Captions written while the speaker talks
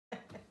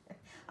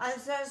I'm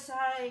so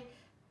sorry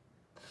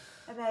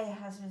about your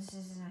husband,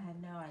 Susan. I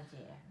had no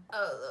idea.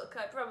 Oh, look,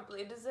 I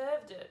probably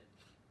deserved it.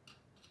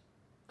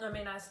 I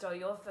mean, I stole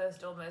your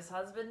first almost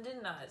husband,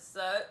 didn't I?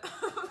 So,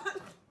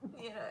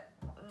 you know.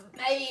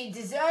 Maybe you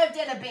deserved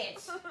it a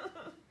bit.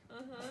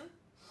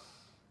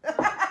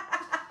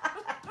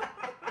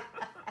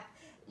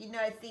 You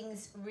know,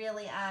 things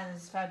really aren't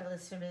as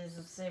fabulous for me as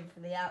they seem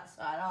from the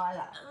outside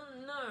either. Oh,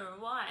 no,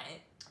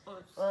 why?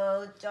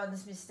 Well,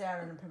 John's missed out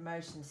on a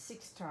promotion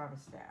 6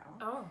 times now.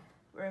 Oh.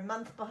 We're a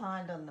month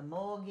behind on the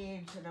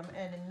mortgage and I'm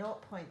earning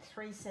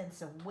 0.3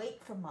 cents a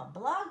week from my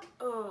blog.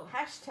 Oh.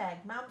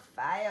 Hashtag mum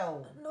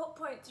fail.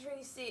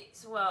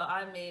 0.36. Well,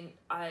 I mean,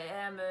 I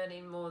am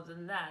earning more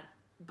than that,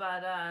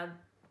 but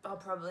I'll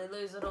probably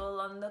lose it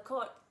all on the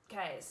court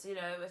case, you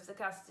know, with the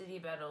custody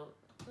battle.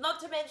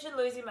 Not to mention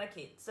losing my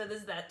kids, so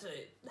there's that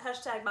too.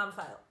 Hashtag mum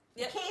fail.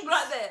 Yep, Kids?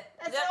 right there.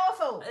 That's yep.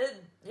 awful.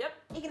 Yep.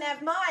 You can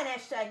have mine,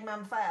 hashtag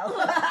mum fail.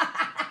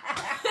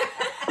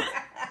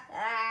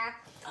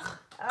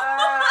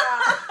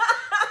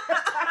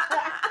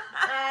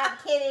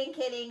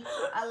 Kidding.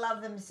 I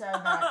love them so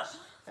much.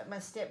 But my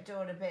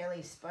stepdaughter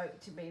barely spoke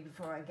to me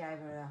before I gave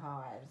her the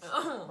hives.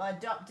 Oh. My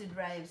adopted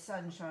ray of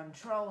sunshine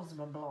trolls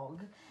my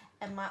blog.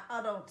 And my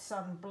adult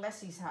son,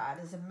 bless his heart,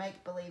 is a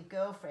make-believe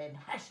girlfriend.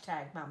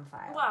 Hashtag mum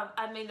fail. Well,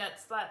 I mean,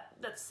 that's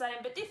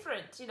same but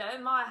different. You know,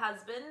 my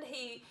husband,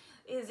 he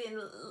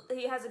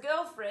has a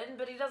girlfriend,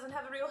 but he doesn't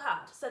have a real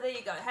heart. So there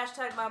you go.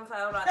 Hashtag mum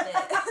fail right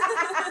there.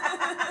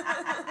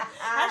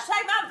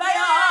 Hashtag mum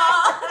fail.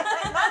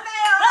 Mum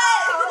fail.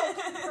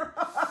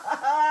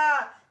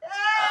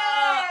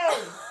 Hey!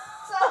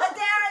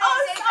 Solidarity,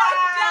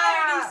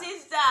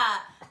 sister.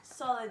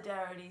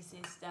 Solidarity,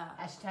 sister.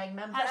 Hashtag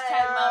mum fail.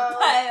 Hashtag mum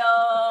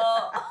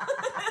fail.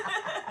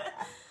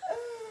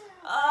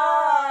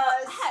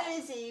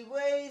 Susie,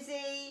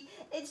 Woozy.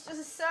 It's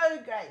just so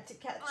great to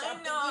catch up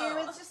with you.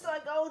 It's just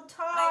like old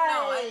times.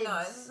 I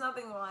know. There's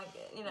nothing like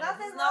it. You know,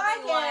 Nothing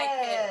there's like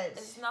it.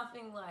 There's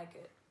nothing like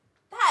it.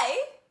 Hey.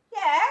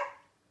 Yeah?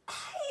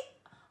 Hey,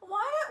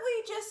 why don't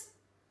we just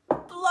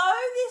blow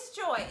this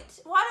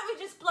joint? Why don't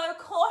we just blow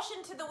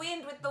caution to the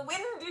wind with the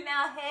wind in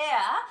our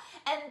hair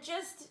and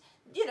just,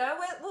 you know,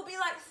 we'll be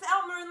like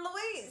Thelma and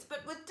Louise,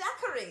 but with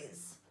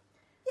daiquiris.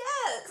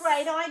 Yes.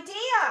 Great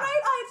idea.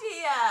 Great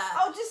idea.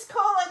 I'll just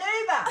call an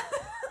Uber.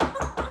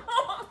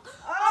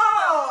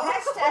 Oh,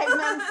 hashtag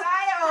mum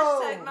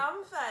fail. Hashtag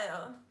mum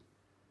fail.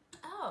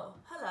 Oh,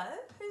 hello.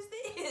 Who's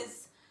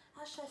this?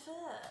 Our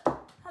chauffeur.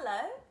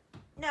 Hello.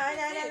 No.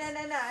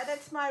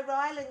 That's my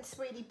Ryland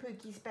sweetie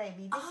Pookie's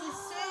baby. This is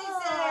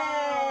Susan.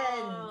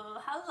 Hello.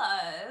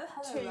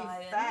 Hello,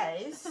 Ryan.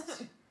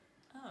 Two-faced.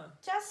 Oh.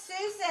 Just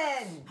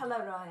Susan. Hello,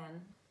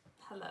 Ryan.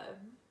 Hello.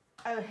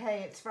 Oh,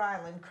 hey, it's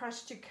Ryland.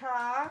 Crashed your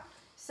car.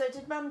 So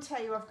did Mum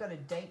tell you I've got a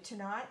date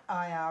tonight,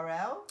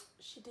 IRL?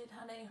 She did,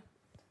 honey.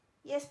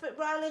 Yes, but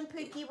Ryland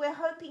Pookie, we're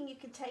hoping you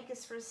could take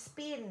us for a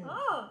spin.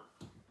 Oh.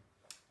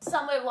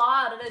 Somewhere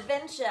wild, an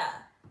adventure.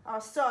 Oh,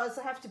 so I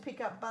have to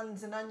pick up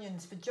buns and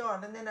onions for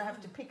John, and then I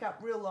have to pick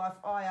up real-life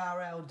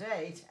IRL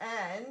date,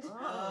 and...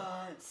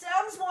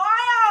 sounds wild!